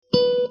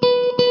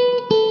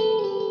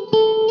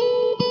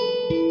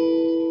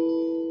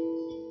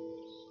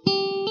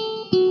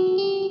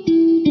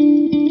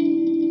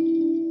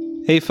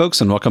Hey folks,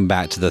 and welcome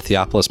back to the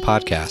Theopolis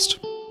Podcast.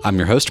 I'm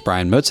your host,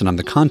 Brian Motes, and I'm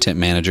the content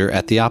manager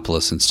at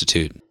Theopolis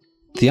Institute.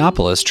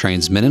 Theopolis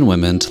trains men and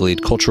women to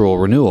lead cultural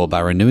renewal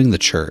by renewing the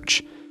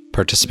church.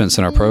 Participants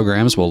in our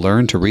programs will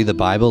learn to read the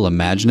Bible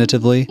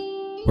imaginatively,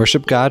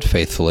 worship God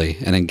faithfully,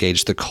 and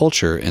engage the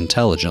culture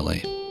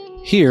intelligently.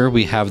 Here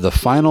we have the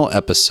final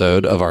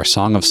episode of our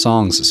Song of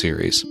Songs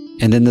series.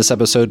 And in this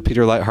episode,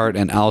 Peter Leithart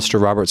and Alistair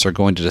Roberts are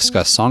going to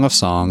discuss Song of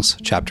Songs,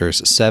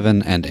 chapters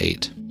 7 and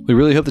 8. We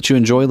really hope that you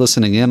enjoy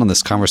listening in on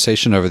this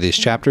conversation over these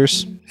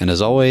chapters. And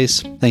as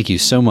always, thank you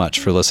so much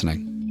for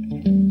listening.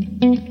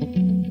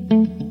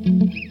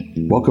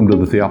 Welcome to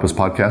the Theopolis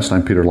Podcast.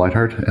 I'm Peter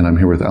Leithart, and I'm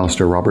here with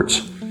Alistair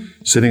Roberts,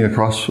 sitting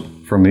across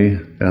from me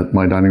at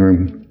my dining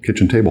room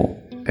kitchen table.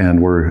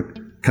 And we're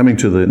coming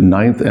to the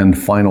 9th and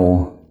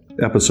final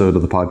episode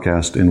of the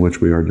podcast in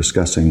which we are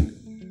discussing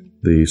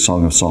the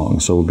Song of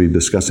Songs. So we'll be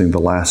discussing the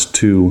last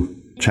two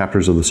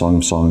chapters of the Song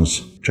of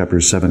Songs,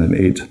 chapters 7 and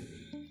 8.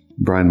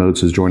 Brian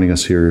Motes is joining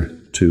us here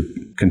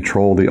to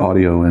control the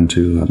audio and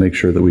to make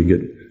sure that we get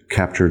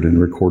captured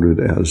and recorded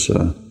as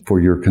for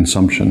your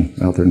consumption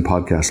out there in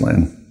podcast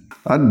land.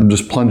 I'd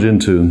just plunge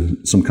into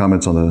some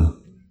comments on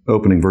the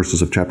opening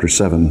verses of chapter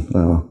 7.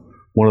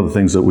 One of the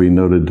things that we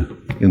noted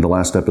in the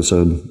last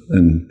episode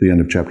and the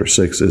end of chapter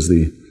 6 is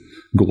the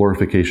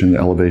glorification and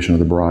elevation of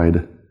the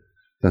bride.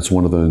 That's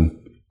one of the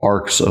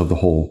arcs of the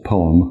whole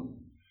poem.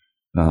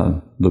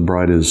 The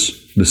bride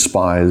is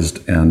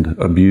despised and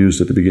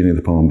abused at the beginning of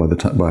the poem. By the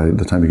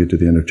time we get to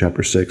the end of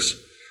chapter 6,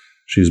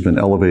 she's been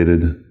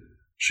elevated.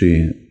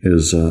 She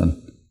is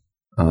the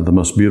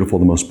most beautiful,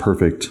 the most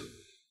perfect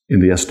in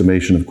the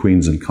estimation of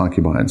queens and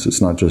concubines.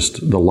 It's not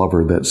just the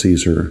lover that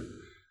sees her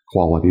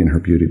quality and her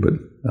beauty, but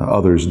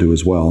others do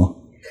as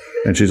well.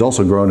 And she's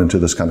also grown into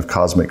this kind of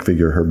cosmic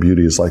figure. Her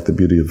beauty is like the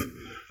beauty of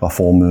a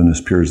full moon,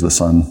 as pure as the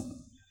sun.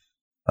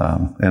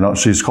 And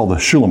she's called the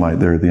Shulamite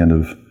there at the end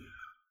of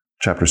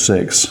chapter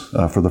 6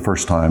 for the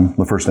first time,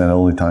 the first and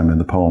only time in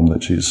the poem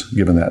that she's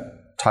given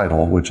that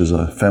title, which is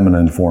a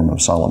feminine form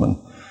of Solomon.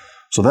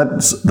 So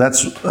that's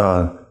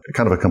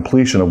kind of a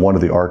completion of one of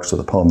the arcs of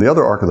the poem. The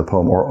other arc of the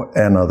poem, or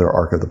another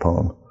arc of the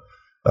poem,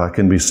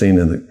 can be seen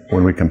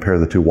when we compare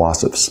the two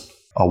wasifs.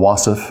 A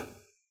wasif,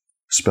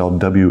 spelled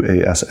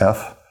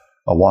W-A-S-F,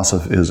 a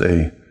wasif is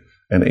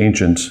an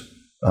ancient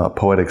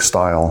poetic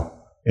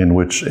style in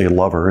which a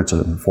lover, it's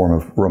a form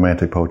of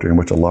romantic poetry in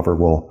which a lover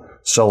will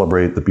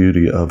celebrate the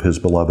beauty of his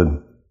beloved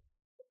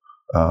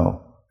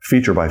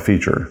feature by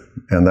feature.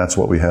 And that's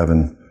what we have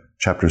in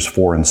chapters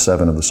 4 and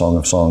 7 of the Song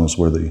of Songs,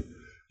 where the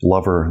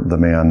lover, the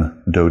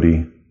man,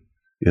 Dodi,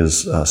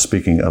 is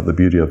speaking of the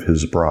beauty of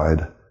his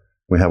bride.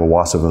 We have a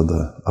wasif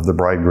of the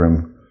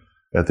bridegroom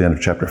at the end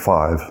of chapter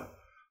 5.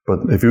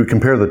 But if you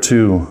compare the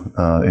two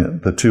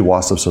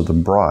wasifs of the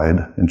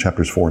bride in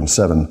chapters 4 and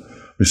 7,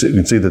 you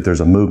can see that there's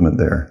a movement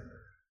there.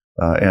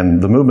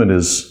 And the movement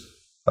is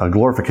a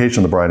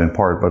glorification of the bride in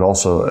part, but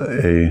also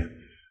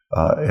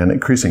an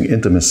increasing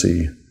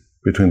intimacy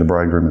between the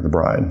bridegroom and the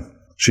bride.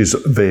 She's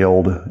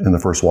veiled in the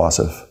first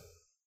wasif.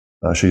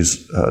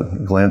 She's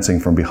glancing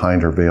from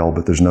behind her veil,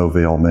 but there's no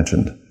veil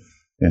mentioned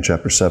in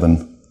chapter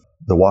 7.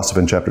 The wasif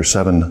in chapter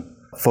 7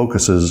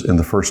 focuses in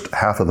the first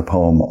half of the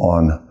poem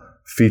on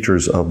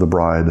features of the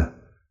bride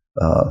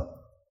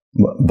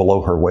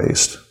below her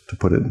waist, to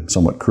put it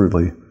somewhat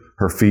crudely.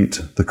 Her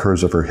feet, the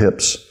curves of her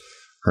hips,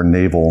 her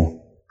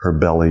navel, her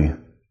belly,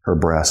 her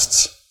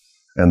breasts.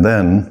 And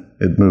then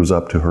it moves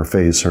up to her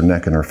face, her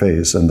neck and her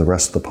face, and the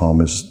rest of the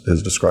poem is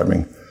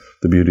describing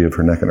the beauty of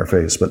her neck and her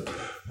face. But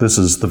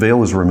the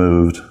veil is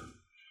removed.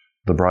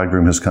 The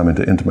bridegroom has come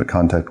into intimate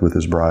contact with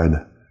his bride,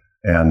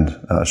 and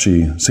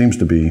she seems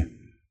to be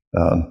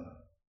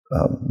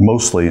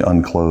mostly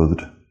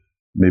unclothed,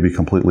 maybe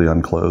completely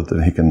unclothed,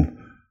 and he can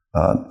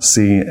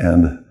see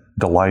and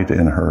delight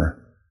in her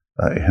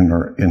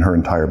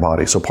entire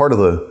body. So part of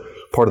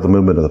the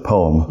movement of the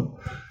poem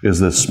is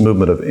this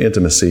movement of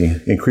intimacy,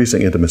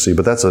 increasing intimacy,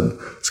 but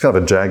it's kind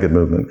of a jagged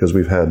movement, because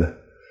we've had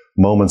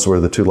moments where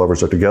the two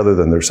lovers are together,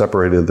 then they're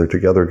separated, they're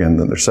together again,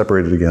 then they're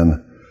separated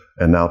again,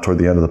 and now toward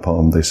the end of the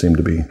poem they seem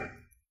to be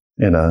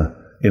in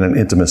an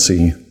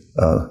intimacy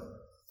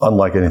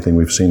unlike anything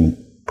we've seen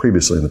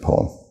previously in the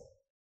poem.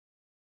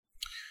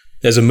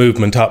 There's a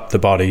movement up the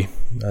body,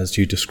 as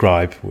you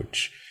describe,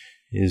 which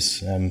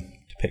is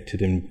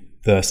depicted in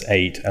verse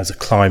 8 as a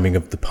climbing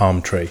of the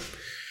palm tree.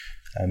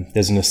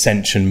 There's an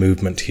ascension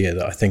movement here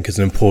that I think is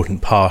an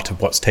important part of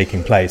what's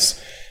taking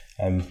place.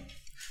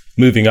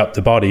 Moving up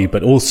the body,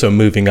 but also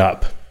moving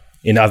up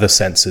in other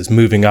senses,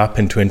 moving up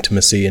into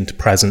intimacy, into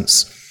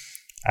presence.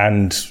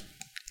 And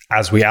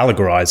as we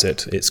allegorize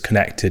it, it's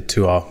connected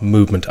to our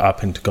movement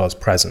up into God's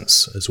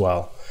presence as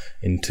well,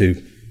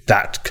 into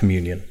that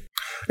communion.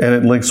 And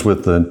it links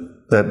with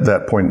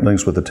that point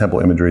links with the temple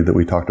imagery that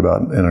we talked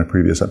about in our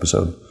previous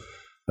episode.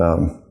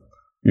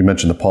 You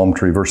mentioned the palm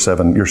tree, verse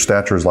 7, your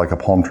stature is like a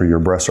palm tree, your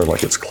breasts are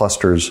like its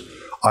clusters.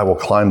 I will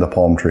climb the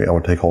palm tree, I will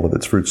take hold of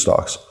its fruit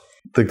stalks.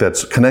 I think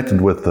that's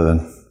connected with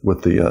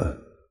the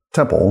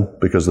temple,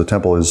 because the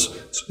temple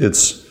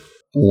is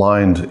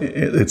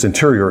its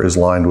interior is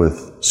lined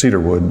with cedar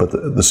wood, but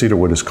the cedar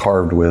wood is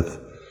carved with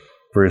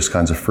various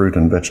kinds of fruit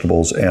and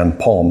vegetables and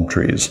palm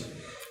trees.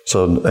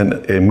 So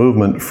a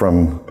movement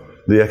from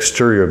the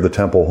exterior of the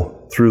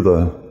temple through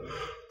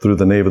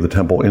the nave of the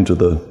temple into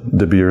the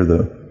debir,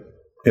 the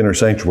inner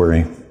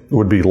sanctuary,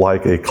 would be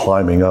like a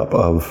climbing up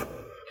of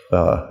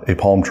a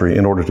palm tree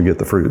in order to get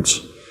the fruits.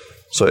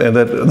 So, and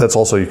that's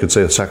also, you could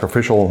say, a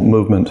sacrificial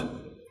movement.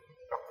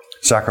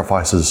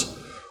 Sacrifices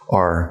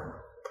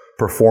are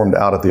performed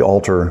out at the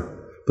altar.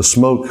 The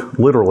smoke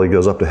literally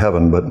goes up to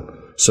heaven, but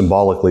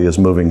symbolically is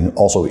moving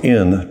also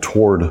in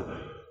toward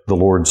the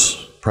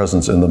Lord's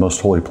presence in the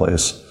most holy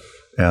place.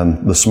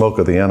 And the smoke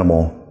of the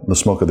animal, the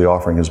smoke of the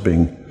offering, is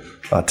being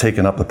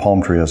taken up the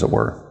palm tree, as it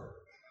were.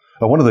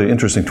 One of the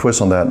interesting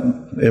twists on that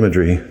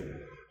imagery,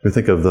 we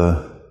think of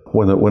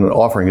when an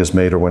offering is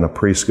made or when a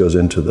priest goes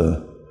into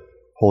the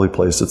holy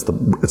place, it's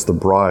the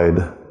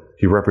bride.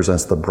 He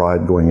represents the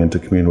bride going in to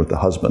commune with the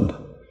husband.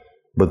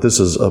 But this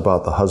is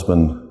about the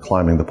husband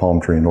climbing the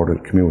palm tree in order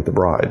to commune with the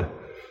bride.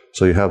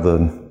 So you have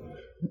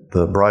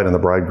the bride and the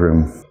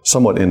bridegroom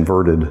somewhat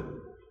inverted,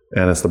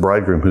 and it's the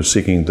bridegroom who's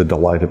seeking the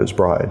delight of his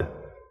bride.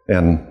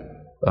 And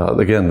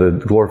again, the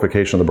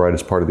glorification of the bride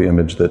is part of the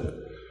image that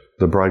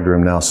the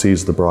bridegroom now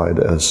sees the bride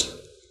as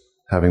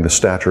having the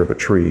stature of a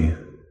tree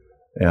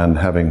and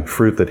having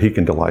fruit that he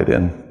can delight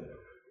in.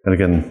 And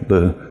again,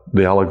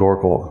 the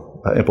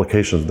allegorical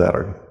implications of that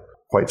are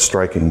quite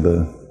striking.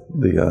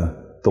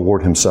 The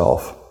Lord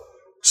himself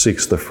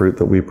seeks the fruit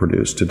that we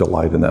produce to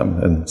delight in them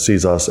and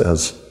sees us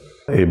as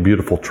a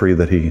beautiful tree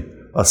that he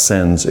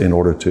ascends in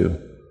order to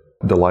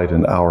delight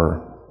in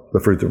the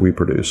fruit that we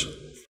produce.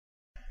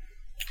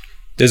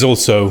 There's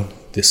also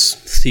this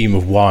theme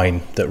of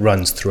wine that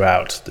runs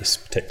throughout this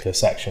particular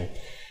section,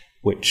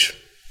 which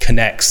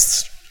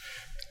connects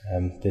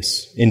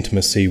this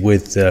intimacy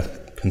with the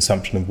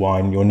consumption of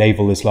wine. Your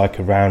navel is like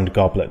a round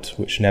goblet,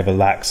 which never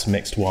lacks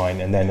mixed wine.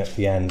 And then at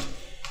the end,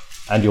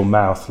 and your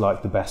mouth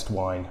like the best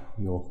wine,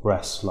 your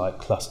breasts like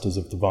clusters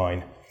of the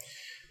vine.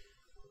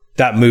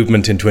 That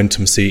movement into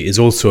intimacy is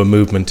also a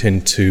movement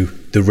into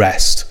the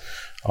rest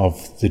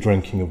of the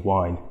drinking of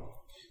wine.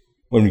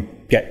 When we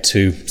get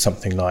to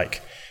something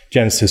like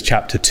Genesis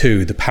chapter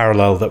 2, the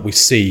parallel that we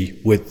see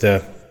with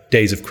the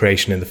days of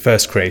creation in the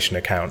first creation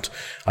account,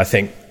 I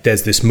think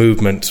there's this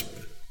movement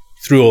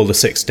through all the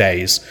 6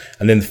 days,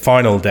 and then the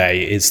final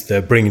day is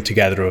the bringing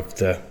together of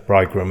the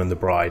bridegroom and the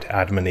bride,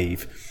 Adam and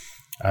Eve,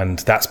 and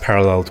that's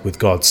paralleled with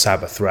God's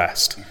Sabbath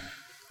rest.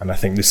 And I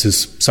think this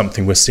is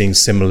something we're seeing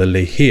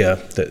similarly here,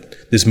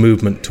 that this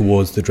movement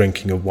towards the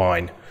drinking of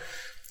wine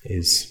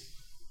is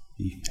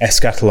the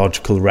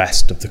eschatological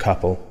rest of the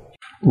couple.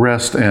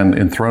 Rest and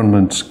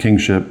enthronement,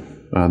 kingship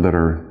that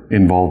are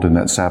involved in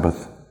that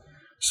Sabbath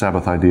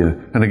idea.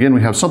 And again,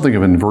 we have something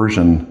of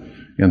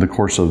inversion in the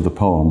course of the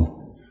poem.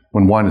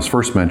 When wine is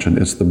first mentioned,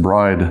 it's the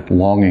bride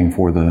longing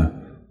for the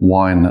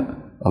wine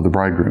of the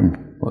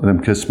bridegroom. Let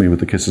him kiss me with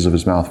the kisses of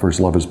his mouth, for his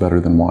love is better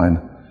than wine.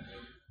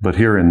 But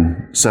here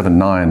in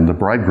 7:9, the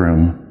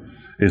bridegroom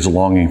is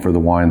longing for the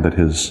wine that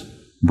his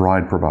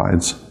bride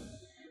provides.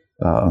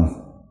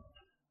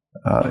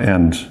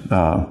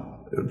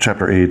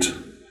 Chapter 8,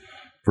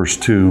 verse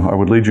 2, I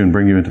would lead you and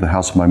bring you into the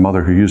house of my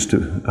mother who used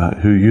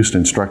to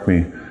instruct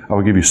me. I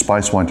will give you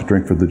spice wine to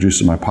drink for the juice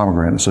of my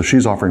pomegranate. So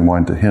she's offering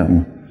wine to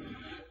him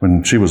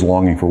when she was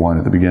longing for wine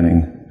at the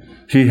beginning.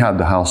 He had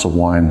the house of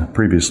wine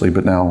previously,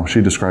 but now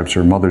she describes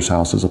her mother's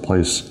house as a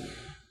place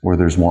where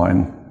there's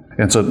wine.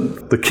 And so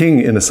the king,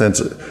 in a sense,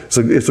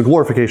 it's a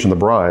glorification of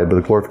the bride, but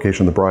the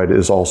glorification of the bride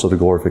is also the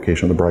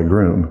glorification of the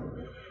bridegroom.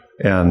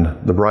 And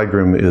the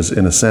bridegroom is,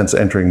 in a sense,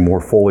 entering more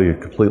fully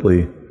and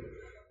completely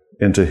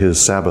into his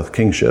Sabbath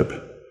kingship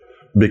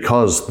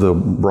because the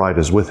bride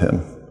is with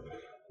him.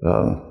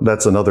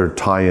 That's another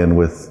tie-in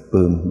with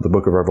the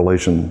book of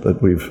Revelation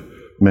that we've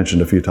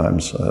mentioned a few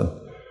times.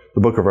 The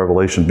book of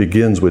Revelation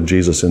begins with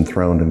Jesus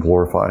enthroned and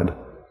glorified,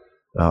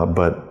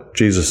 but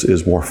Jesus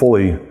is more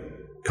fully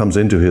comes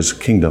into his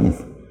kingdom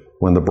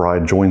when the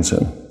bride joins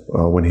him,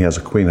 when he has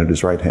a queen at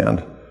his right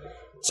hand.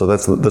 So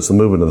that's the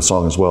movement of the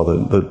song as well.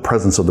 The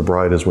presence of the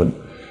bride is what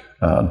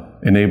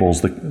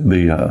enables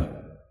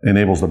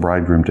the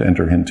bridegroom to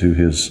enter into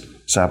his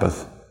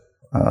Sabbath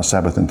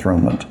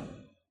enthronement.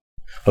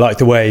 I like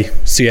the way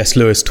C.S.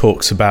 Lewis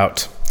talks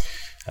about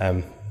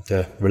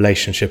the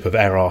relationship of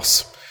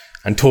Eros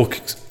and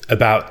talks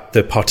about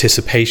the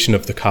participation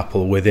of the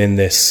couple within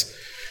this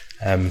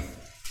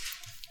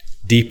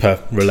deeper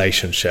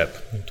relationship.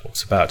 He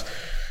talks about,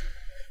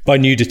 by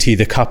nudity,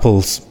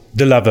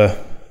 the lover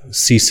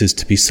ceases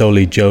to be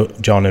solely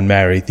John and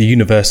Mary. The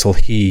universal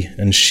he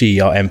and she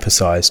are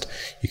emphasized.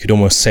 You could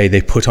almost say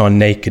they put on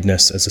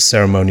nakedness as a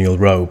ceremonial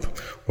robe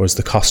or as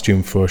the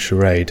costume for a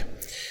charade.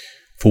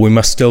 For we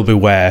must still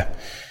beware,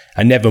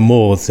 and never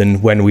more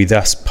than when we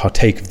thus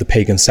partake of the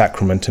pagan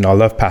sacrament in our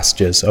love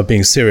passages, of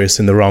being serious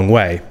in the wrong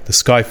way. The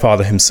Sky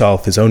Father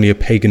himself is only a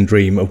pagan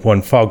dream of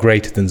one far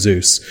greater than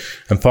Zeus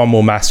and far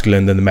more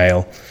masculine than the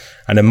male,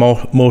 and a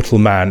mortal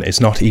man is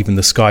not even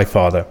the Sky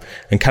Father,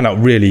 and cannot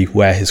really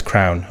wear his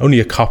crown, only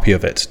a copy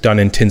of it, done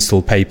in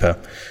tinsel paper.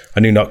 I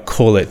do not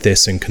call it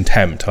this in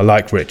contempt. I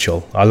like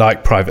ritual. I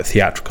like private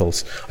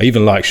theatricals. I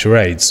even like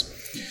charades.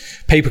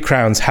 Paper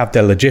crowns have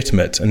their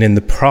legitimate, and in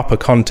the proper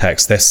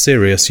context, their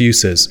serious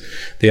uses.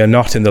 They are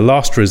not, in the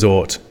last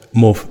resort,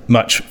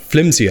 much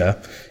flimsier,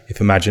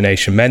 if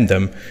imagination mend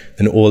them,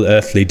 than all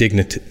earthly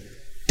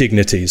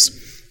dignities.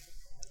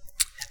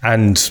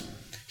 And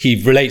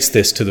he relates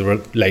this to the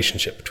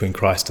relationship between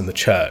Christ and the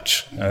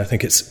church. And I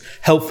think it's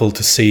helpful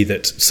to see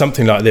that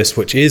something like this,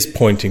 which is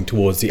pointing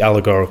towards the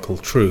allegorical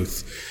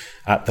truth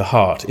at the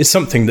heart, is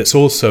something that's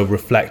also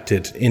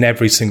reflected in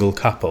every single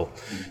couple,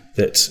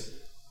 that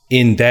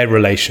in their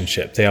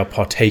relationship they are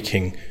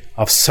partaking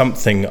of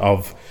something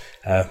of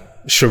a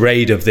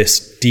charade of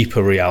this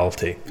deeper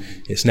reality.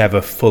 It's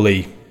never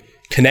fully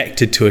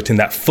connected to it in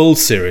that full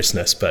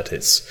seriousness, but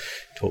it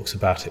talks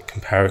about it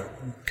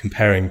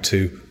comparing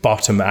to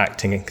bottom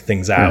acting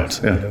things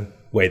out in a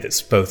way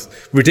that's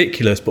both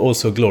ridiculous but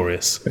also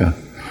glorious. Yeah.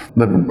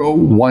 That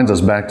winds us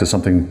back to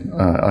something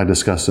I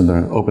discussed in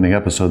the opening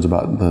episodes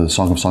about the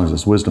Song of Songs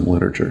as wisdom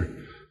literature.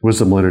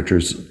 Wisdom literature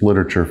is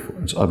literature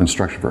of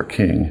instruction for a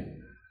king.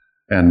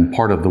 And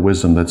part of the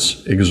wisdom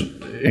that's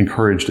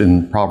encouraged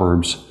in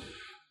Proverbs,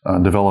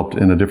 developed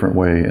in a different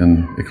way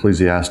in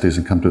Ecclesiastes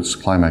and come to its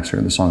climax here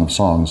in the Song of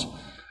Songs,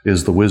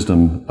 is the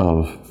wisdom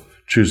of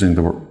choosing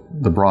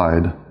the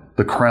bride.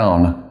 The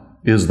crown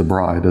is the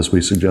bride, as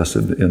we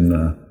suggested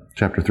in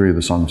chapter 3 of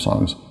the Song of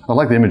Songs. I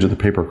like the image of the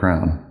paper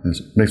crown. It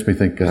makes me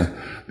think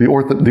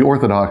the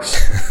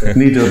Orthodox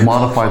need to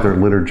modify their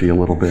liturgy a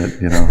little bit.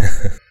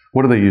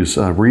 What do they use?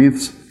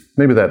 Wreaths?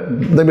 Maybe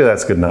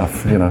that's good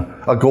enough.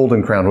 A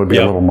golden crown would be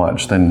a little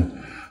much. Then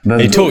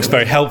he talks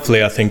very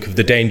helpfully, I think, of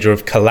the danger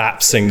of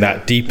collapsing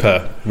that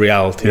deeper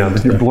reality. Yeah,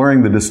 you're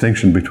blurring the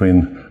distinction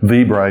between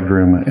the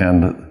bridegroom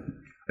and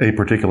a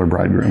particular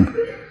bridegroom.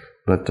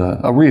 But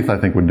a wreath, I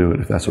think, would do it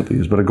if that's what they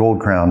use. But a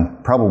gold crown,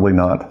 probably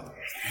not.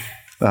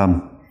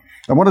 I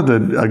wanted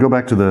to go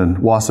back to the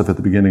Wasif at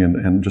the beginning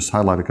and just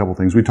highlight a couple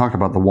things. We talked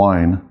about the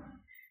wine.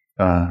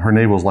 Her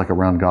navel is like a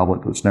round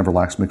goblet, which never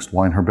lacks mixed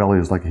wine. Her belly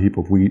is like a heap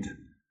of wheat.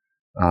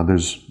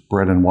 There's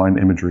bread and wine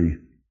imagery,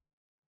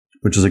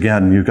 which is,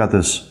 again, you've got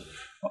this,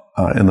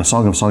 in the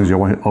Song of Songs, you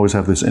always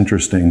have this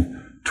interesting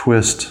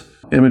twist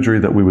imagery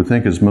that we would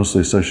think is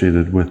mostly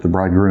associated with the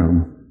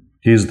bridegroom.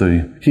 He is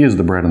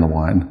the bread and the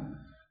wine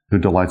who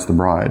delights the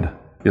bride,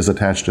 is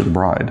attached to the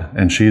bride,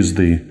 and she's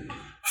the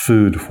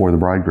food for the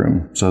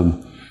bridegroom.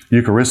 So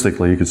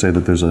Eucharistically, you could say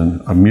that there's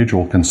a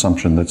mutual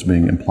consumption that's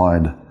being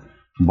implied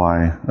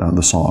by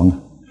the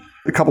song.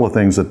 A couple of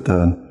things that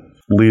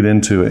lead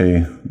into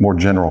a more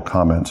general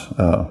comment.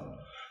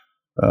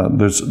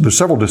 There's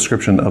several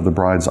descriptions of the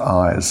bride's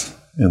eyes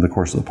in the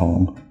course of the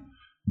poem.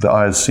 The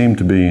eyes seem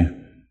to be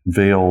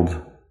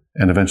veiled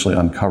and eventually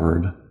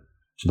uncovered.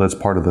 So that's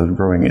part of the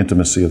growing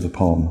intimacy of the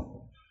poem.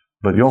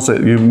 But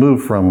you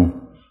move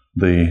from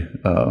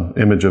the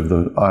image of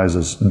the eyes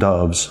as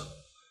doves,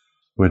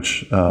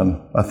 which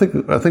I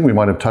think we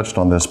might have touched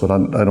on this, but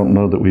I don't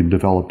know that we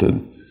developed it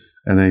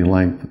at any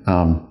length.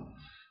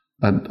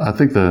 I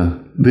think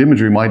the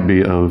imagery might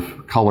be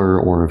of color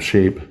or of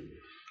shape,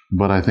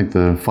 but I think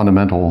the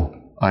fundamental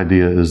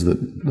idea is that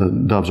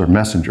the doves are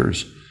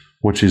messengers.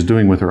 What she's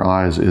doing with her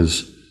eyes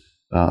is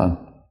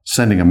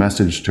sending a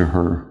message to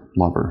her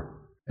lover,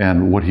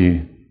 and what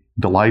he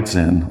delights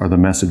in are the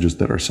messages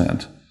that are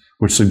sent,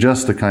 which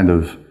suggests the kind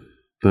of,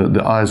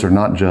 the eyes are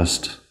not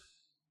just,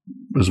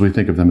 as we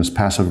think of them, as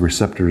passive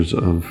receptors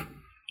of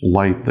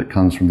light that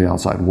comes from the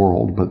outside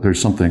world, but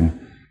there's something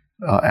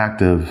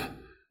active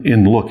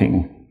in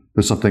looking.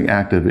 There's something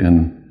active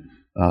in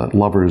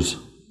lovers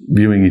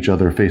viewing each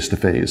other face to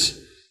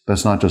face.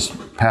 That's not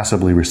just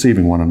passively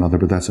receiving one another,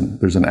 but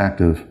there's an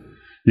active,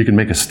 you can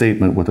make a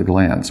statement with a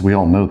glance. We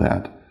all know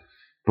that,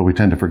 but we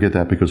tend to forget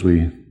that because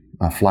we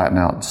flatten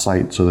out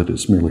sight so that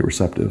it's merely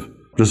receptive.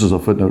 Just as a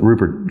footnote,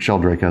 Rupert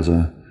Sheldrake has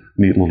a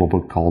neat little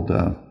book called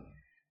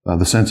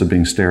The Sense of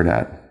Being Stared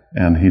At,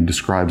 and he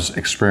describes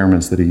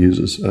experiments that he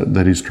uses,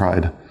 that he's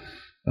tried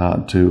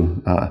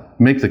to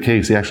make the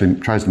case. He actually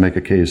tries to make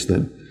a case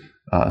that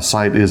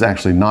sight is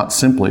actually not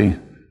simply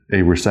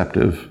a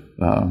receptive,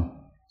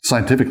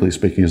 scientifically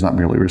speaking, is not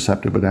merely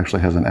receptive, but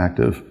actually has an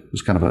active,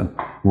 there's kind of a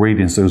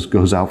radiance that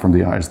goes out from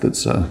the eyes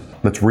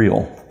that's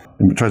real.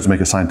 And tries to make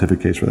a scientific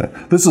case for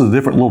that. This is a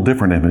little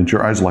different image.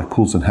 Your eyes are like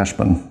pools in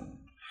Heshbon,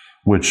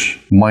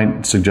 which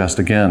might suggest,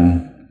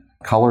 again,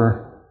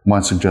 color,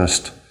 might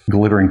suggest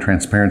glittering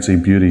transparency,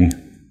 beauty,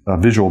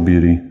 visual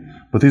beauty.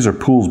 But these are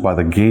pools by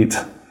the gate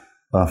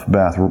of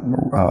Bath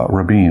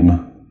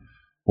Rabim,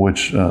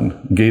 which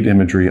gate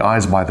imagery,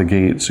 eyes by the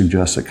gate,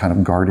 suggests a kind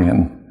of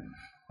guardian.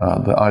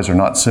 The eyes are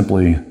not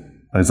simply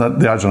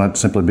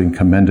being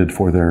commended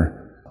for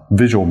their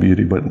visual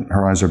beauty, but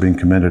her eyes are being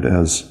commended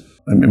as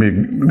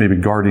maybe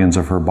guardians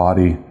of her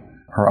body.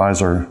 Her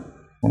eyes are, I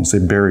want to say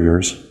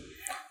barriers,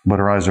 but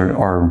her eyes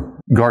are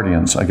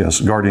guardians, I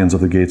guess, guardians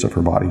of the gates of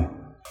her body.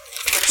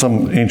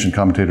 Some ancient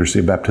commentators see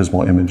a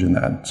baptismal image in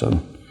that.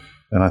 So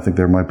And I think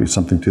there might be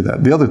something to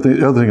that. The other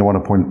thing I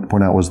want to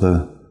point out was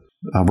the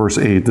verse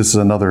 8. This is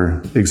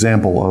another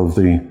example of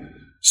the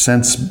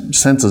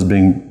senses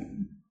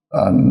being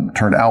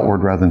turned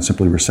outward rather than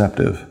simply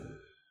receptive.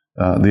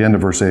 The end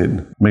of verse 8,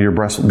 may your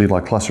breasts be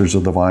like clusters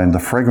of the vine, the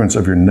fragrance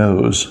of your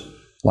nose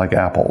like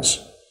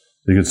apples.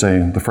 You could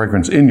say the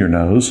fragrance in your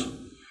nose,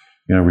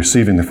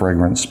 receiving the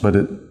fragrance, but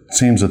it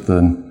seems that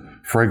the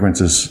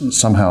fragrance is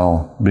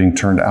somehow being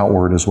turned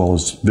outward as well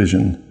as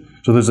vision.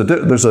 So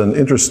there's an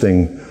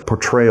interesting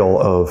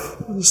portrayal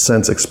of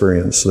sense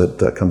experience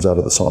that comes out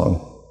of the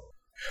song.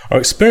 Our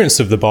experience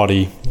of the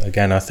body,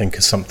 again, I think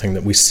is something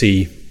that we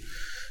see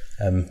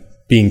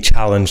being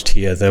challenged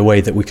here, the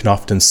way that we can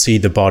often see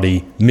the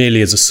body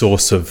merely as a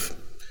source of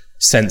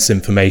sense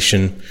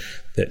information,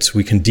 that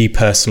we can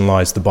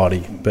depersonalize the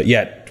body. But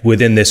yet,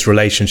 within this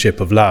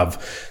relationship of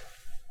love,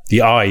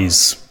 the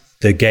eyes,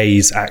 the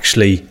gaze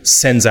actually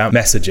sends out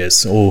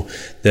messages, or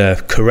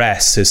the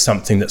caress is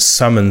something that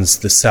summons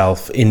the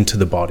self into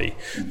the body,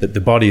 that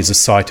the body is a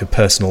site of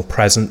personal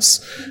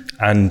presence.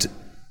 And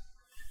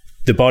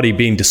the body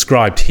being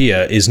described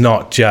here is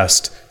not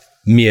just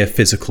mere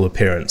physical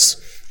appearance.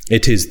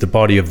 It is the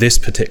body of this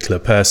particular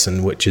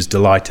person which is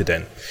delighted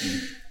in.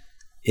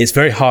 It's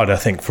very hard, I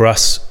think, for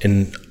us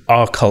in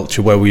our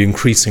culture where we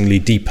increasingly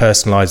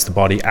depersonalize the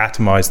body,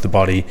 atomize the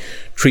body,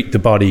 treat the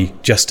body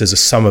just as a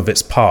sum of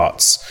its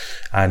parts,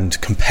 and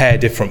compare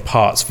different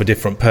parts for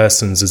different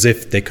persons as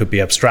if they could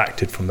be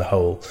abstracted from the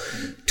whole,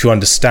 to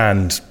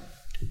understand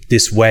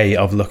this way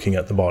of looking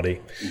at the body.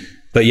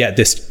 But yet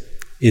this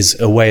is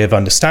a way of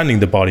understanding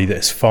the body that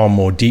is far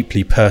more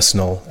deeply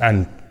personal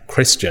and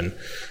Christian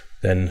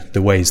than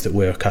the ways that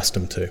we're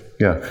accustomed to.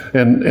 Yeah,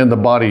 and the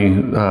body,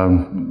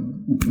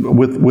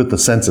 with the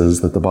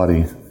senses that the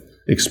body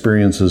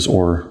experiences,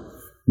 or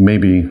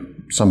maybe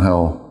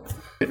somehow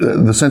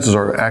the senses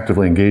are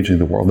actively engaging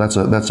the world. That's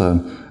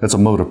a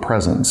mode of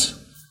presence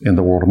in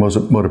the world, a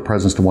mode of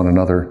presence to one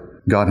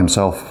another. God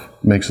himself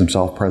makes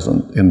himself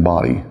present in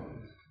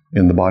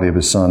the body of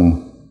his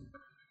Son,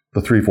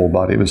 the threefold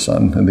body of his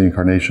Son, in the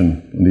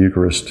incarnation, in the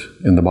Eucharist,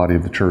 in the body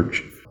of the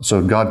church.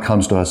 So God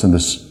comes to us in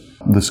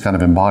this kind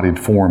of embodied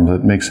form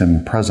that makes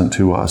him present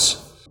to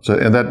us. So,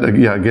 and that,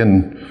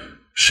 again,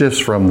 shifts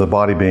from the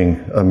body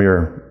being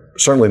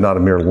certainly not a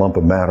mere lump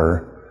of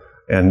matter,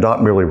 and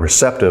not merely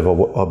receptive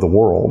of the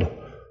world,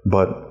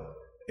 but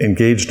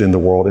engaged in the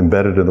world,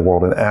 embedded in the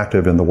world, and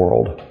active in the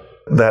world.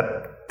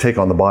 That take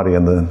on the body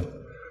and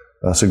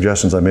the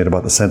suggestions I made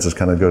about the senses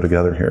kind of go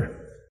together here.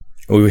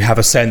 We have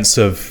a sense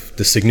of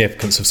the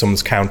significance of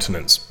someone's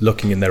countenance,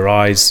 looking in their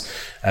eyes,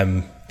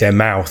 their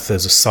mouth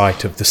as a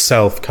sight of the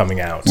self coming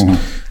out.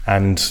 Mm-hmm.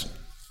 And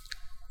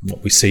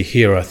what we see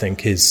here, I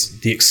think, is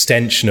the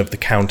extension of the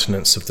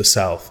countenance of the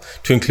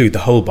self to include the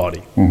whole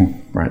body.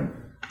 Mm-hmm. Right.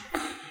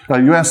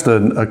 You asked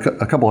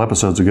a couple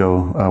episodes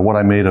ago what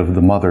I made of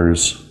the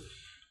mothers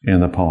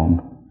in the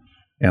poem,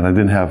 and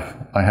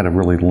I had a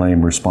really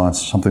lame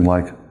response, something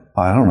like,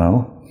 I don't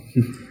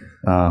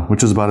know,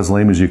 which is about as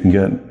lame as you can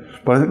get.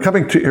 But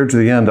coming here to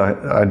the end,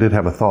 I did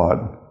have a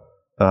thought.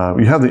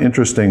 You have the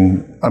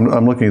interesting,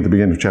 I'm looking at the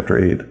beginning of chapter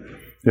 8,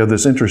 you have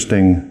this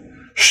interesting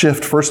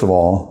shift, first of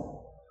all,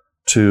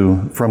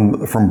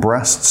 from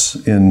breasts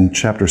in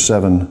chapter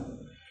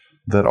 7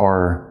 that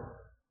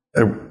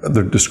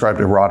they're described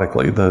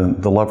erotically.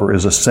 The lover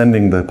is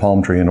ascending the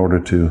palm tree in order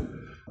to,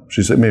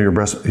 he says, may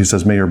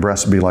your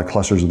breasts be like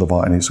clusters of the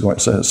vine. He's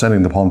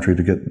ascending the palm tree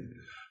to get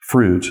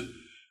fruit,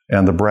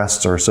 and the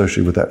breasts are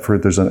associated with that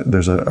fruit. There's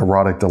an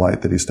erotic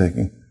delight that he's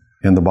taking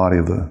in the body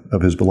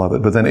of his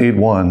beloved. But then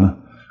 8:1,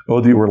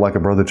 oh, that you were like a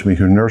brother to me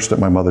who nursed at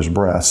my mother's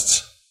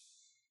breasts.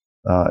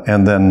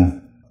 And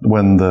then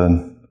when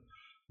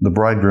the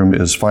bridegroom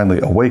is finally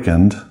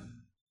awakened,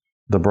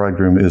 the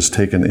bridegroom is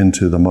taken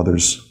into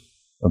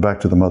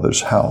back to the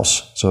mother's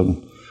house.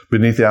 So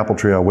beneath the apple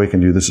tree I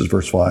awakened you, this is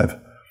verse 5.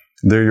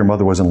 There your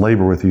mother was in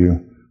labor with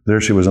you.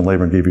 There she was in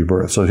labor and gave you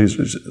birth. So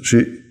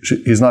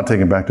he's not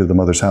taken back to the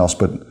mother's house,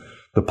 but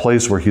the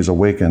place where he's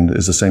awakened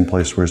is the same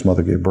place where his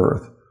mother gave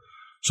birth.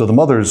 So the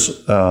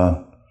mothers,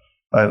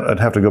 I'd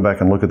have to go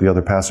back and look at the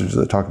other passages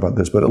that talk about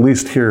this, but at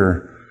least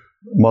here,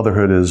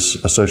 motherhood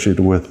is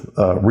associated with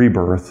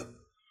rebirth,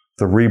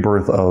 the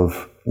rebirth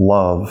of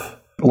love.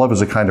 Love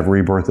is a kind of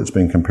rebirth that's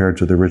being compared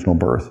to the original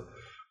birth.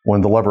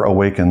 When the lover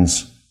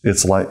awakens,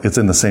 it's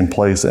in the same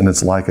place, and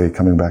it's like a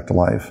coming back to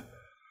life.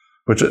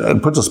 Which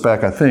puts us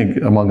back, I think,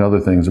 among other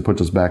things, it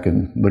puts us back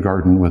in the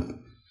garden with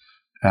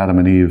Adam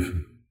and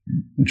Eve,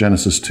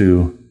 Genesis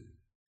 2.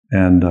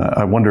 And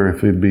I wonder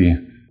if it'd be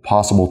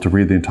possible to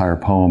read the entire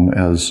poem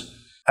as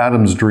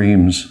Adam's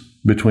dreams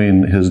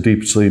during his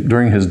deep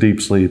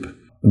sleep,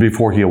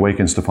 before he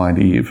awakens to find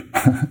Eve.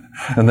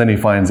 And then he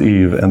finds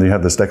Eve, and they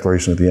have this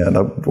declaration at the end.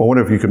 I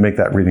wonder if you could make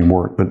that reading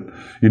work. But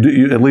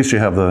at least you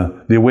have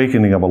the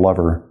awakening of a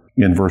lover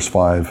in verse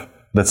 5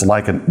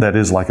 that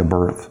is like a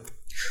birth.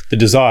 The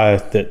desire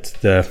that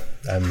the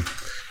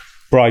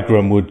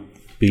bridegroom would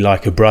be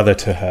like a brother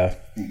to her,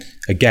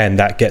 again,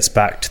 that gets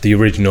back to the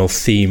original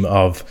theme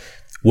of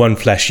one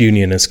flesh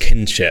union as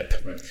kinship,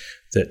 right.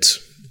 That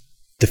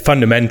the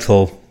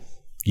fundamental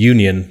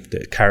union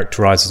that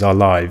characterizes our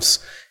lives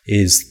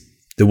is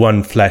the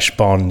one flesh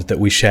bond that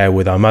we share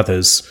with our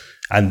mothers,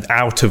 and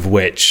out of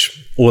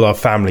which all our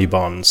family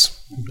bonds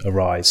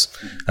arise.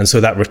 And so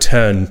that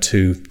return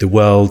to the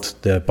world,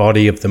 the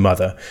body of the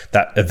mother,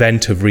 that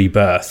event of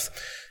rebirth,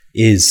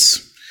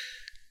 is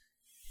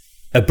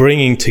a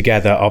bringing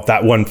together of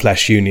that one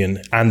flesh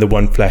union and the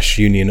one flesh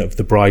union of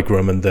the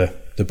bridegroom and the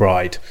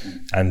bride.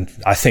 And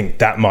I think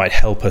that might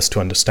help us to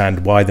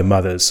understand why the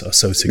mothers are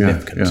so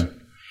significant.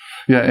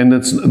 Yeah, and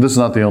this is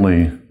not the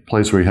only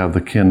place where you have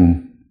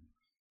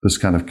this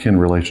kind of kin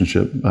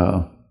relationship.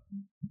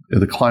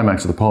 The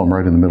climax of the poem,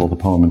 right in the middle of the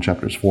poem in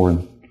chapters 4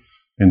 and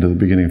into the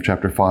beginning of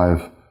chapter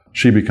 5,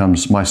 she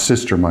becomes my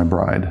sister, my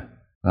bride.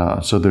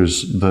 So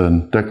there's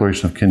the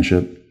declaration of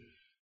kinship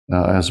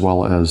as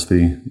well as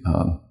the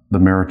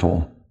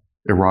marital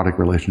erotic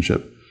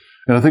relationship.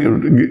 And I think,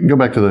 go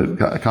back to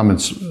the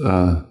comments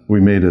we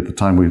made at the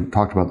time we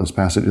talked about those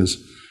passages,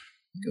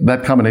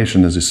 that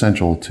combination is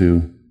essential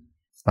to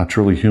a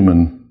truly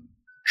human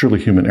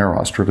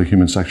eros, truly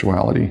human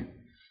sexuality.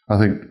 I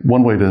think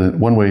one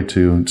way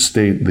to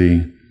state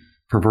the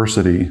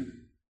perversity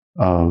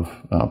of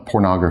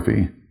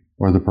pornography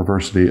or the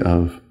perversity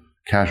of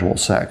casual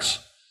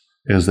sex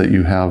is that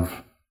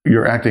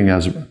you're acting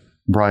as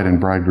bride and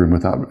bridegroom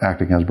without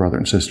acting as brother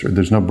and sister.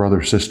 There's no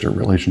brother-sister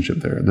relationship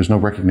there. There's no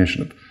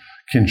recognition of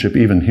kinship,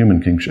 even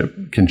human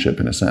kinship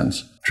in a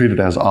sense, treated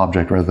as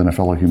object rather than a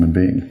fellow human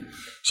being.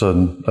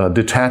 So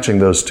detaching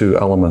those two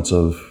elements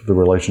of the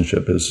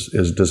relationship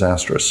is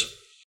disastrous.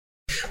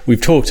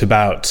 We've talked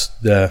about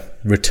the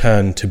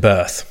return to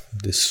birth,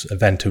 this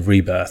event of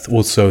rebirth,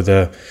 also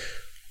the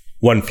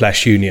one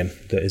flesh union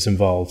that is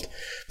involved.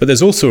 But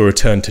there's also a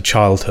return to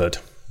childhood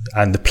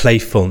and the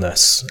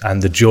playfulness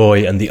and the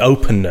joy and the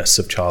openness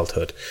of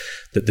childhood,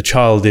 that the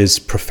child is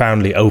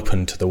profoundly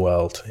open to the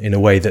world in a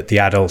way that the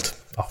adult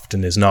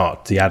often is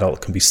not. The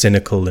adult can be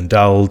cynical and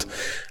dulled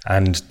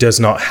and does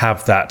not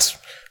have that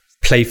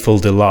playful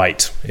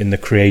delight in the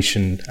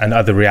creation and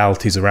other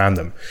realities around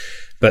them.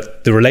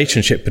 But the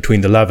relationship between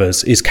the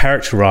lovers is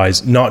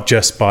characterized not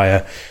just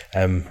by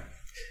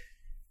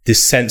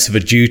this sense of a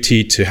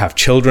duty to have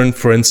children,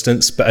 for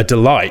instance, but a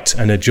delight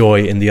and a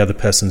joy in the other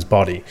person's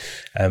body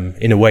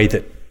in a way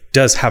that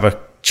does have a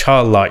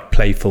childlike,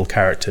 playful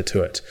character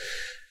to it.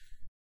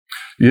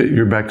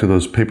 You're back to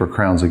those paper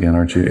crowns again,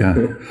 aren't you? Yeah.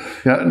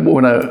 Yeah.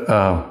 When I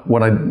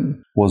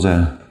was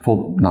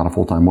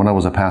when I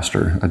was a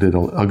pastor, I did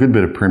a good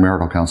bit of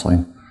premarital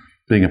counseling.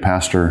 Being a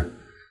pastor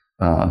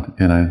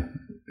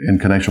in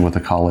connection with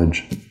a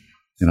college,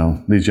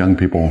 these young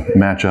people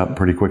match up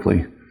pretty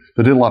quickly.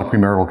 So I did a lot of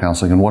premarital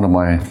counseling, and one of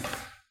my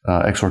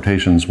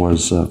exhortations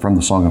was from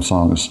the Song of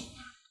Songs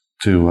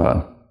to,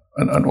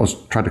 and I was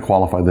trying to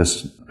qualify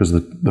this because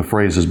the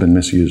phrase has been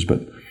misused, but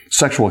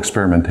sexual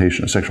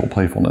experimentation, sexual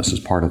playfulness is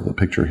part of the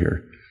picture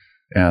here.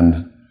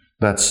 And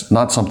that's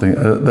not something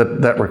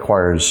that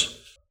requires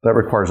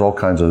all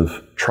kinds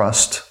of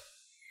trust.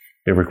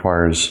 It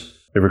requires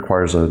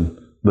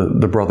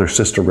the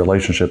brother-sister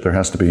relationship. There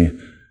has to be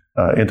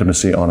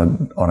intimacy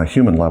on a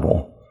human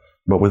level.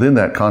 But within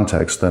that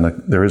context,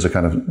 then there is a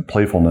kind of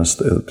playfulness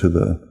to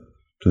the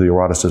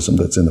eroticism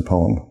that's in the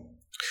poem.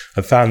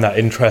 I found that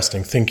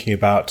interesting, thinking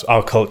about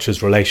our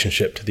culture's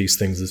relationship to these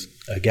things.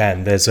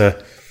 Again, there's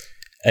a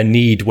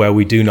need where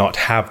we do not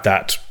have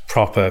that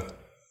proper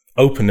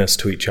openness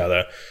to each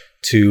other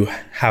to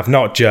have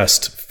not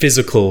just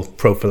physical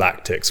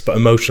prophylactics, but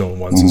emotional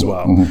ones as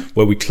well,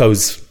 where we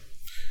close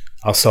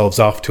ourselves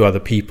off to other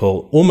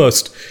people,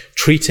 almost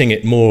treating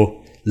it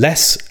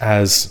less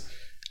as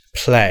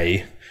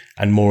play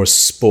and more as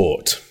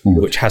sport,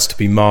 which has to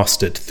be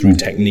mastered through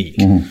technique.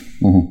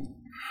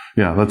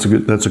 Yeah, that's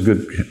a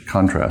good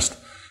contrast.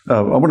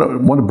 I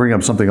want to bring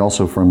up something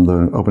also from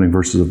the opening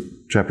verses of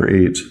chapter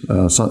 8,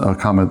 a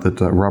comment that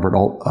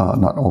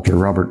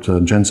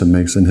Robert Jensen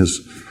makes in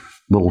his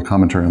little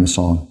commentary on the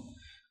song.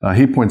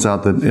 He points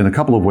out that in a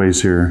couple of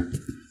ways here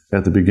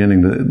at the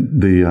beginning,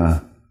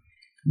 the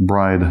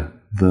bride,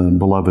 the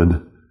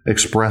beloved,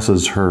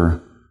 expresses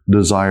her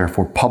desire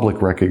for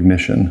public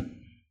recognition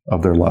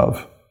of their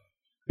love.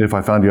 If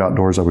I found you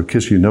outdoors, I would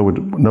kiss you. No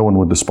one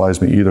would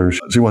despise me either.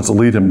 She wants to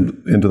lead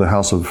him into the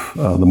house of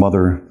the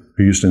mother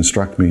who used to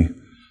instruct me.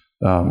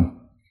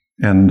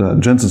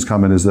 And Jensen's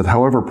comment is that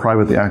however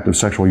private the act of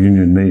sexual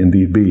union may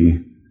indeed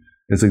be,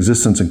 its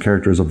existence and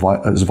character is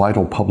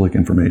vital public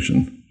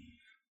information.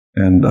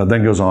 And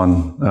then goes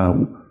on,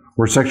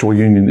 where sexual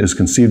union is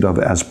conceived of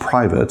as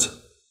private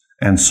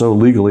and so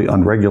legally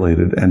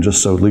unregulated and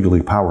just so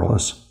legally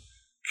powerless,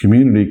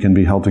 community can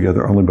be held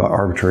together only by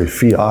arbitrary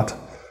fiat,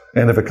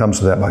 and if it comes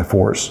to that, by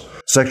force.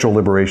 Sexual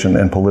liberation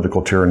and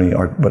political tyranny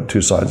are but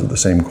two sides of the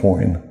same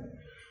coin.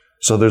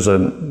 So there's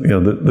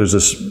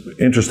this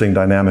interesting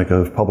dynamic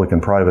of public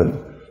and private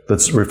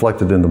that's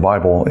reflected in the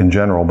Bible in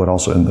general, but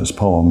also in this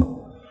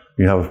poem.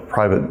 You have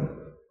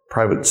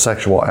private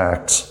sexual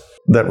acts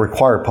that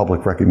require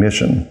public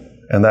recognition,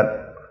 and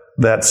that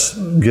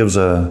gives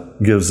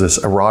this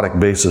erotic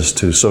basis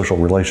to social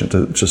relation,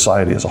 to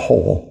society as a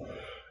whole.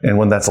 And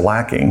when that's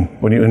lacking,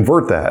 when you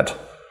invert that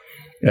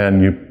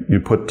and you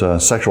put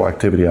sexual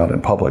activity out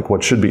in public,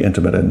 what should be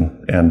intimate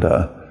and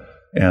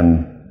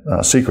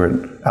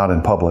secret out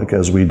in public,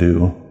 as we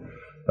do,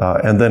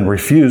 and then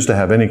refuse to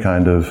have any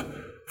kind of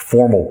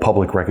formal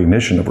public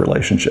recognition of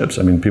relationships.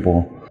 I mean,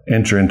 people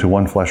enter into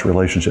one flesh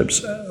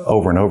relationships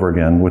over and over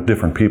again with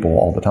different people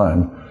all the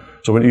time.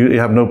 So when you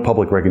have no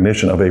public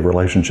recognition of a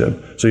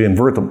relationship, so you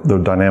invert the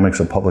dynamics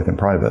of public and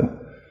private,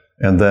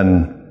 and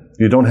then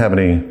you don't have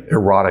any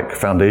erotic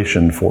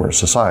foundation for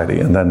society.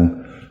 And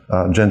then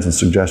Jensen's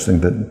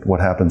suggesting that what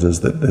happens is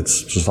that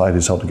society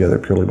is held together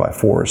purely by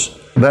force.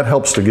 That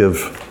helps to give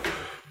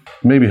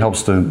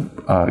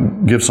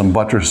some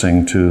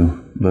buttressing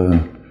to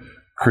the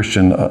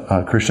Christian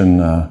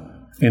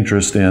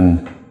interest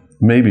in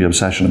maybe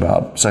obsession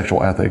about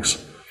sexual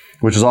ethics,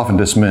 which is often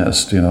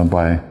dismissed,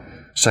 by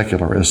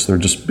secularists. They're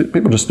just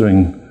people just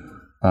doing,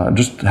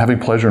 just having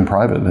pleasure in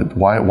private.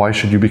 Why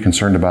should you be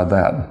concerned about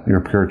that? You're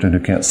a Puritan who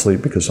can't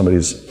sleep because somebody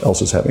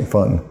else is having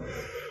fun.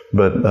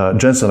 But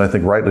Jensen, I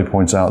think, rightly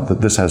points out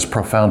that this has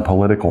profound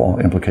political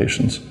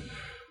implications.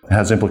 It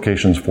has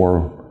implications for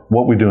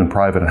what we do in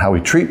private and how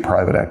we treat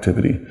private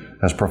activity.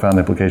 It has profound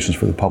implications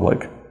for the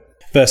public.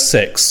 Verse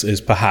 6 is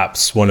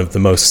perhaps one of the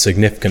most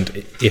significant,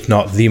 if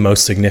not the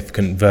most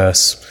significant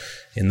verse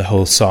in the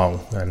whole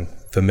song, and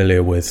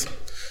familiar with,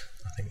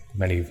 I think,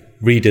 many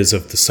readers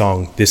of the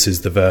song. This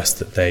is the verse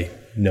that they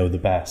know the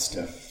best.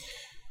 Yeah.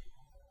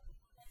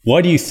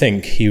 Why do you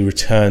think he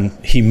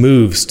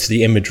moves to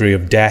the imagery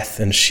of death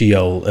and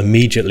Sheol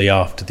immediately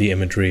after the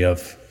imagery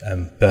of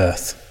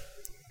birth?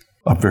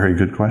 A very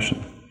good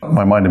question.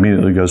 My mind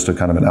immediately goes to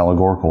kind of an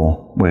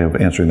allegorical way of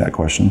answering that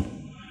question.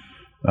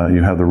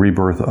 You have the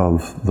rebirth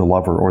of the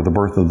lover, or the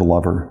birth of the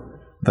lover,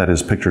 that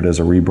is pictured as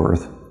a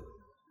rebirth.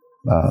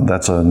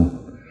 That's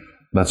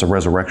a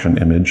resurrection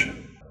image,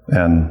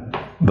 and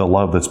the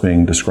love that's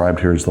being described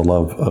here is the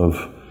love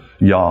of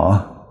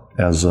Yah,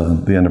 as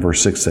the end of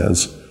verse 6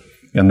 says,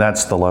 and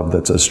that's the love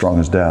that's as strong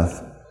as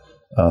death.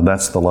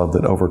 That's the love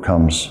that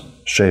overcomes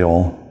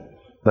Sheol.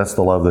 That's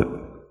the love that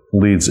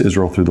leads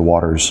Israel through the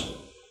waters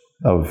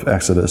of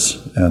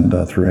Exodus and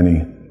through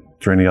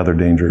any other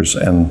dangers,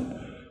 and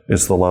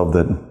it's the love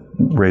that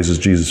raises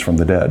Jesus from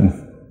the dead.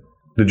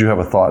 Did you have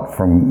a thought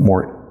from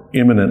more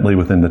imminently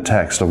within the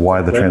text of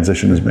why the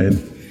transition is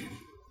made?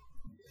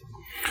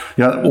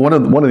 Yeah, one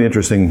of the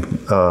interesting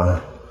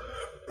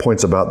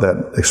points about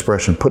that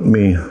expression, put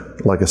me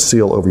like a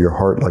seal over your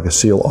heart, like a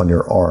seal on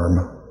your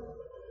arm.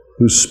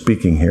 Who's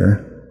speaking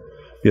here?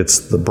 It's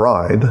the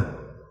bride,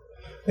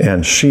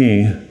 and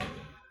she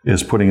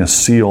is putting a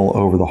seal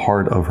over the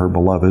heart of her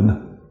beloved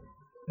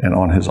and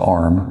on his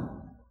arm.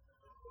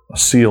 A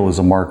seal is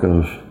a mark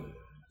of,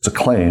 it's a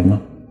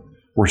claim.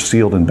 We're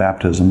sealed in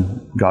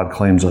baptism. God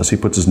claims us. He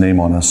puts his name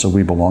on us, so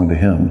we belong to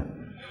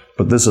him.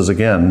 But this is,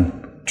 again,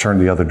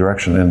 turned the other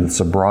direction, and it's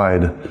a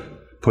bride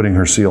putting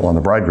her seal on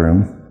the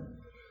bridegroom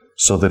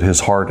so that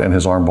his heart and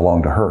his arm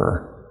belong to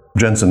her.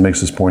 Jensen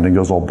makes this point and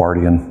goes all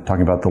Bardian,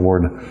 talking about the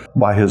Lord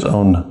by his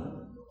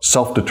own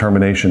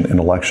self-determination in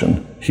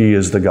election. He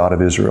is the God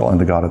of Israel and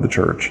the God of the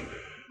church.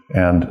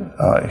 And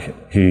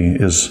he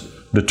is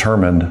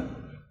determined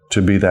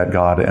to be that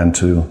God and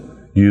to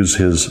use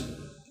his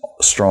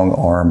strong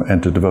arm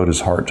and to devote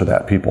his heart to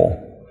that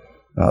people.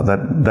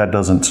 That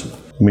doesn't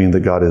mean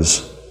that God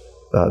is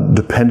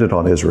dependent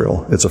on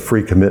Israel. It's a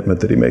free commitment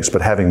that he makes.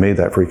 But having made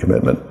that free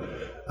commitment,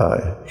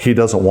 he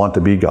doesn't want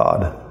to be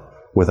God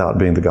without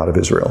being the God of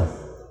Israel.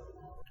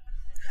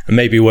 And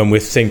maybe when we're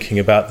thinking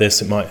about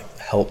this, it might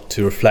help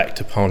to reflect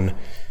upon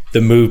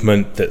the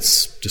movement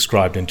that's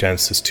described in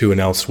Genesis 2 and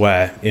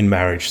elsewhere in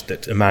marriage,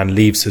 that a man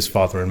leaves his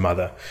father and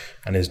mother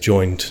and is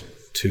joined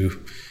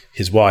to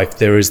his wife.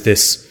 There is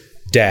this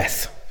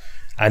death.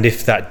 And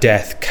if that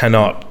death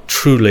cannot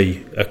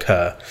truly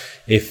occur,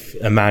 if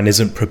a man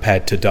isn't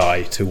prepared to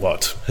die to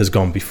what has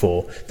gone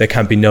before, there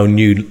can be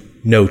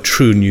no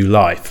true new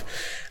life.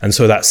 And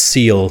so that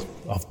seal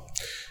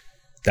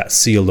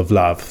of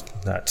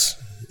love that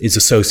is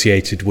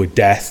associated with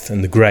death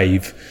and the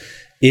grave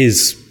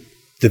is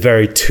the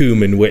very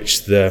tomb in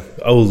which the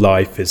old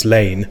life is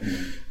lain,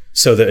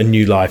 so that a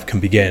new life can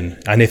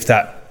begin. And if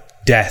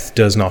that death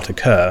does not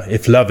occur,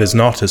 if love is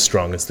not as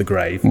strong as the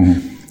grave,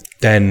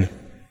 then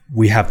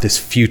we have this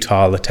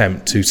futile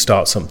attempt to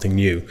start something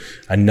new,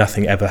 and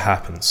nothing ever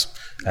happens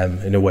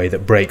in a way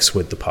that breaks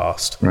with the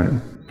past. Right.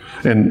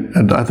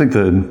 And I think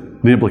the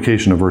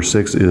implication of verse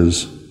 6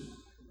 is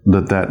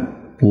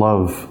that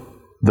love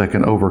that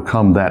can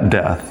overcome that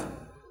death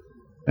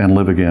and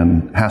live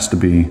again has to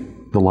be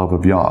the love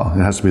of Yah. It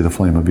has to be the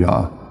flame of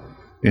Yah.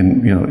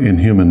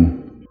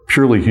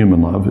 Purely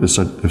human love, if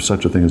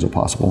such a thing is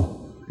possible.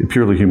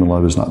 Purely human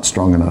love is not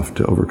strong enough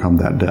to overcome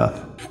that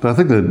death. But I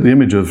think the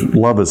image of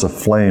love as a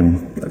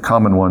flame, a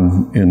common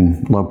one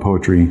in love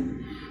poetry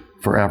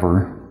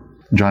forever.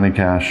 Johnny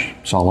Cash,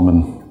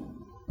 Solomon,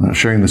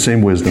 sharing the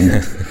same wisdom.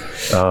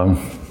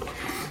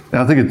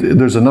 And I think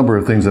there's a number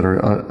of things that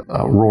are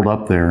rolled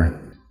up there.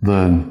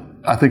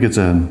 I think it's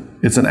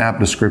an apt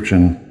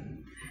description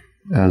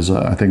as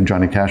I think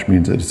Johnny Cash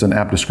means it. It's an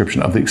apt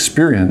description of the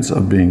experience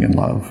of being in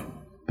love,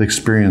 the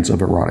experience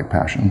of erotic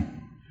passion.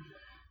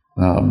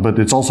 But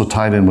it's also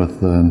tied in with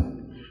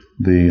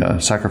the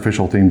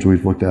sacrificial themes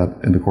we've looked at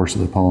in the course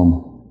of the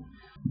poem.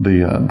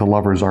 The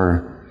lovers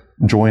are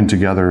joined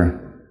together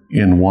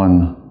in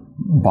one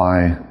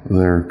by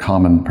their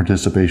common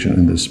participation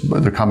in this,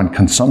 their common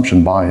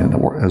consumption by,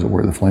 as it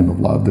were, the flame of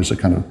love. There's a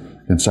kind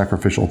of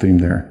sacrificial theme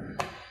there.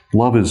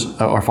 Love is,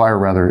 or fire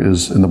rather,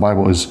 is in the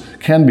Bible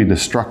can be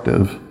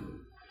destructive.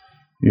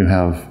 You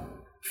have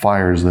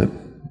fires that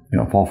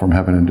fall from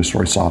heaven and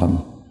destroy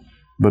Sodom,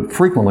 but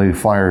frequently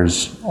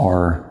fires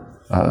are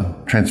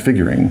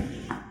transfiguring,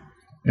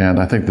 and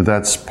I think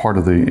that's part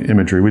of the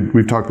imagery.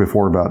 We've talked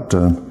before about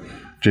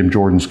Jim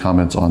Jordan's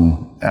comments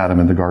on Adam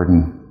in the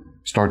garden.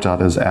 Starts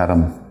out as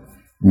Adam,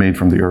 made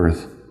from the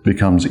earth,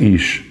 becomes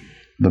Ish,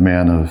 the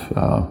man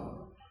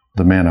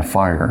of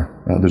fire.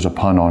 There's a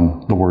pun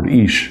on the word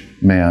Ish,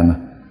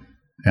 man,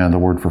 and the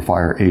word for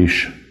fire,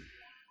 Aish.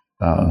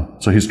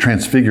 So he's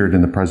transfigured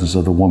in the presence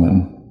of the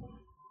woman,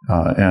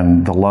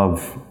 and the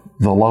love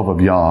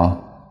of Yah,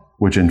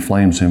 which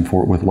inflames him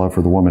with love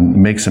for the woman,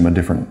 makes him a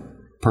different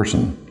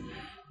person,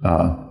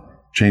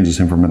 changes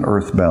him from an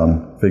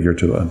earthbound figure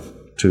to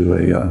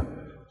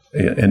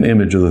an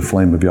image of the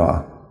flame of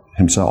Yah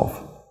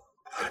himself.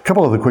 A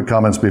couple of the quick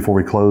comments before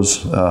we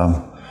close.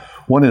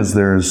 One is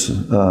there's at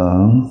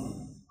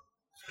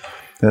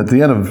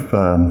the end of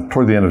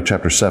toward the end of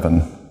chapter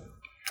 7.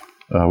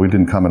 We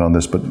didn't comment on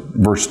this, but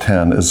verse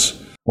 10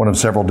 is one of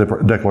several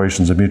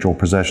declarations of mutual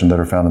possession that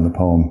are found in the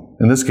poem.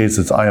 In this case,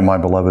 it's "I am my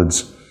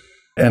beloved's,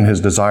 and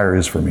his desire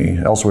is for me."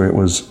 Elsewhere, it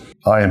was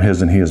 "I am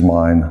his and he is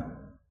mine."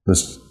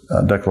 This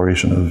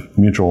declaration of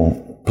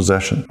mutual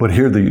possession. But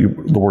here, the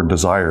word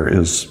 "desire"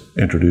 is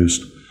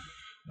introduced,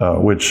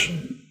 which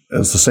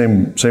is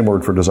the same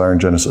word for desire in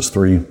Genesis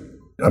 3.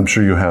 I'm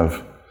sure you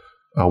have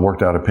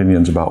worked out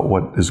opinions about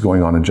what is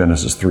going on in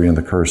Genesis 3 and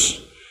the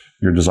curse.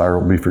 Your desire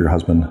will be for your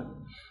husband.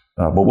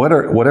 But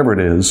whatever it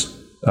is,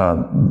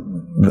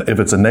 if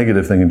it's a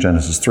negative thing in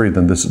Genesis 3,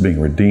 then this is being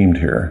redeemed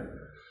here,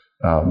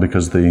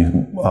 because the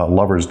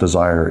lover's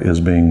desire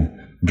is being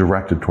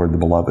directed toward the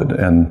beloved.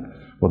 And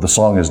what the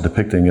song is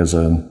depicting is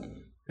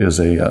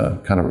a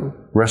kind of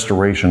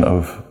restoration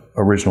of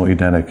original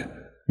Edenic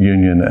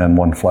union and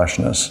one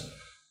fleshness,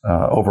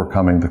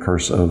 overcoming the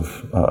curse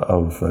of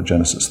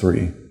Genesis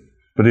 3.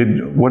 But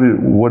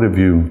what have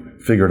you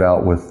figured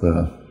out with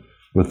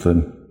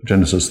the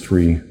Genesis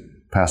 3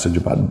 passage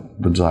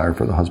about the desire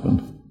for the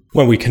husband?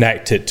 When we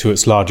connect it to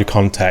its larger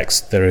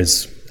context, there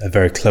is a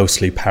very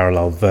closely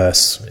parallel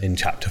verse in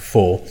chapter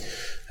 4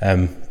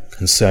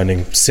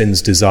 concerning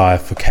sin's desire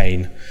for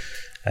Cain.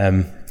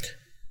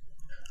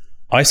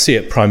 I see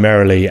it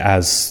primarily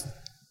as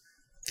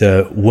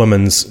the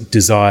woman's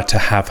desire to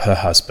have her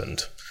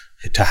husband,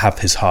 to have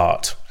his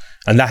heart.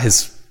 And that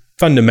is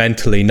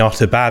fundamentally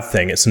not a bad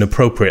thing, it's an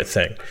appropriate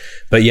thing.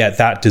 But yet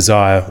that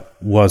desire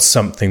was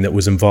something that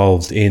was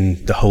involved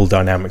in the whole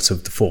dynamics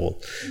of the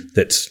fall,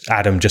 that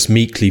Adam just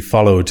meekly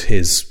followed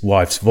his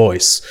wife's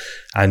voice,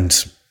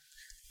 and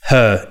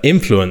her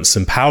influence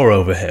and power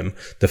over him,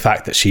 the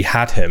fact that she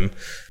had him,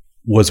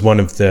 was one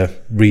of the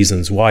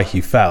reasons why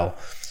he fell.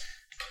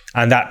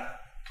 And that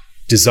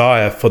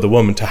desire for the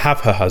woman to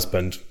have her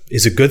husband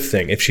is a good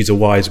thing if she's a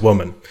wise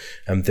woman,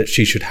 and that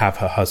she should have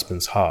her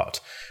husband's heart.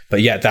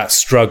 But yet that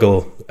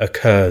struggle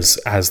occurs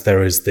as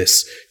there is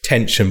this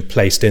tension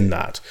placed in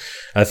that.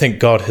 And I think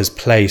God has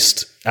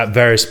placed at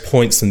various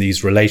points in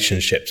these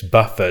relationships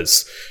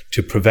buffers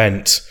to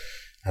prevent,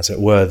 as it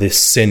were, this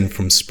sin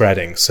from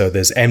spreading. So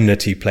there's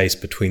enmity placed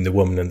between the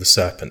woman and the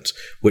serpent,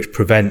 which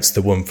prevents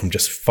the woman from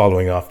just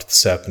following after the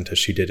serpent as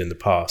she did in the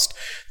past.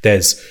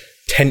 There's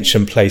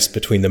tension placed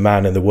between the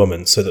man and the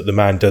woman so that the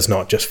man does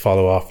not just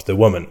follow after the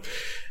woman.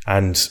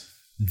 And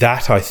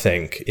that, I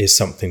think, is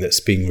something that's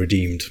being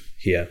redeemed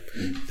here,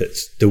 that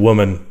the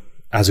woman,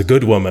 as a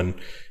good woman,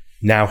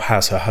 now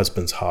has her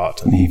husband's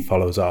heart and he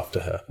follows after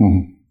her.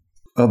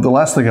 The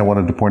last thing I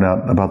wanted to point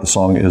out about the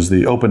song is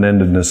the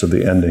open-endedness of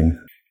the ending.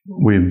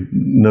 We've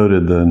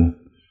noted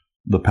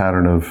the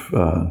pattern of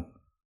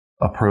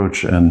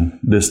approach and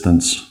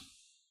distance,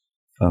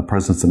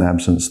 presence and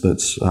absence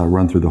that's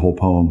run through the whole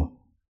poem.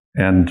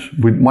 And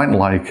we might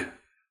like,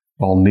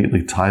 all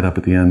neatly tied up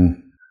at the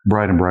end,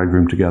 bride and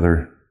bridegroom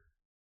together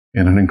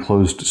in an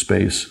enclosed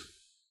space,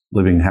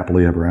 living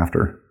happily ever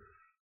after.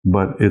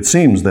 But it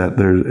seems that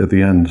at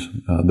the end,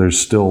 there's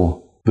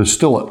still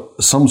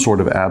some sort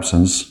of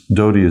absence.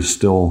 Dodi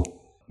still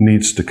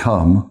needs to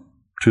come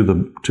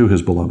to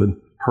his beloved.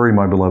 Hurry,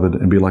 my beloved,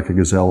 and be like a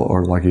gazelle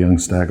or like a young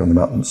stag on the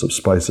mountains of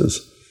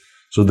spices.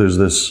 So there's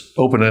this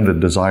open-ended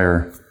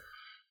desire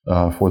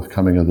for the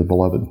coming of the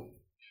beloved,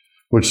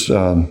 which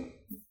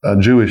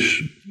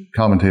Jewish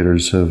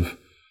commentators have,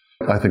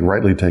 I think,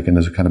 rightly taken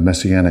as a kind of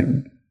messianic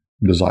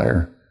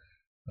desire.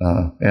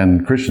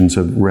 And Christians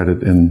have read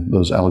it in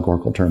those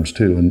allegorical terms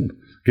too. And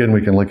again,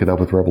 we can link it up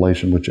with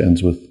Revelation, which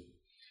ends with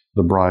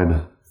the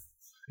bride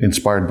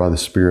inspired by the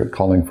Spirit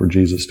calling for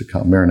Jesus to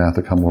come.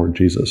 Maranatha, come Lord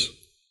Jesus.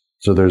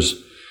 So there's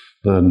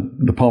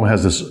the poem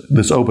has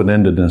this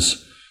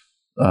open-endedness.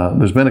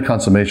 There's been a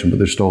consummation, but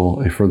there's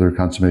still a further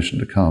consummation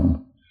to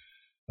come.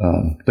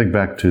 Think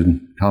back to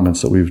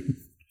comments that we've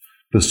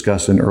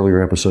discussed in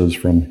earlier episodes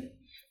from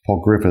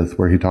Paul Griffith,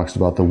 where he talks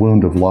about the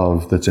wound of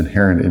love that's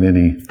inherent in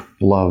any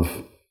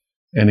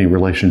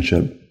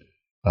relationship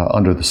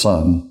under the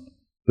sun.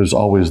 There's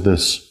always the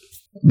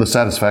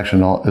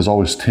satisfaction is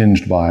always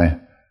tinged by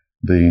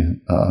the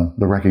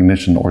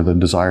recognition or the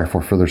desire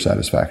for further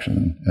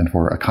satisfaction and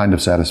for a kind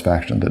of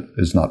satisfaction that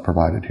is not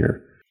provided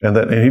here. And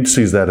he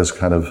sees that as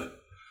kind of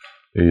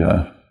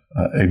a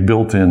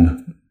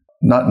built-in,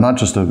 not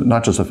just an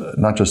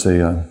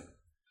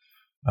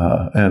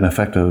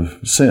effect of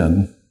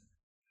sin,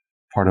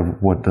 part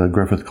of what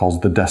Griffith calls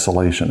the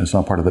desolation. It's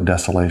not part of the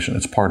desolation.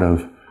 It's part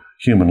of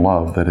human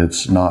love, that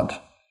it's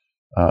not,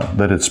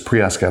 that it's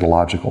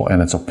pre-eschatological,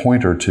 and it's a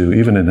pointer to,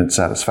 even in its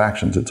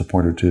satisfactions, it's a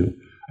pointer to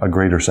a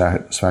greater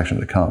satisfaction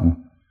to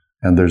come.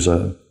 And there's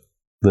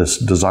this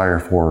desire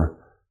for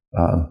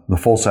the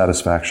full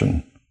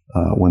satisfaction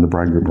when the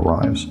bridegroom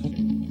arrives.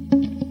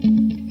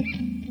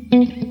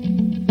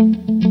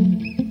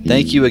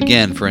 Thank you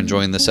again for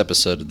enjoying this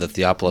episode of the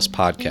Theopolis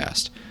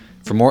Podcast.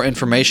 For more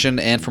information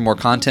and for more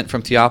content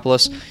from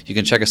Theopolis, you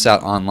can check us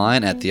out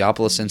online at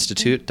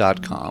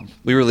theopolisinstitute.com.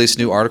 We release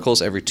new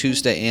articles every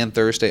Tuesday and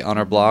Thursday on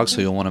our blog, so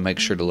you'll want to make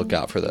sure to look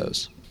out for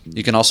those.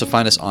 You can also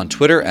find us on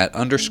Twitter at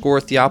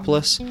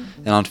 _Theopolis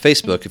and on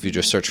Facebook if you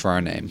just search for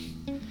our name.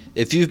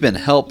 If you've been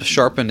helped,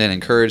 sharpened, and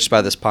encouraged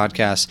by this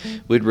podcast,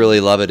 we'd really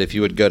love it if you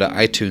would go to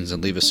iTunes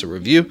and leave us a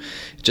review.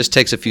 It just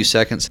takes a few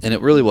seconds, and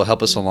it really will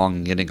help us along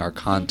in getting our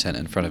content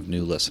in front of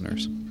new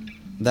listeners.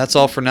 That's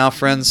all for now,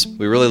 friends.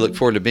 We really look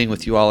forward to being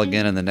with you all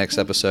again in the next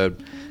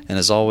episode. And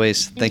as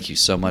always, thank you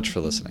so much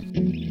for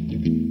listening.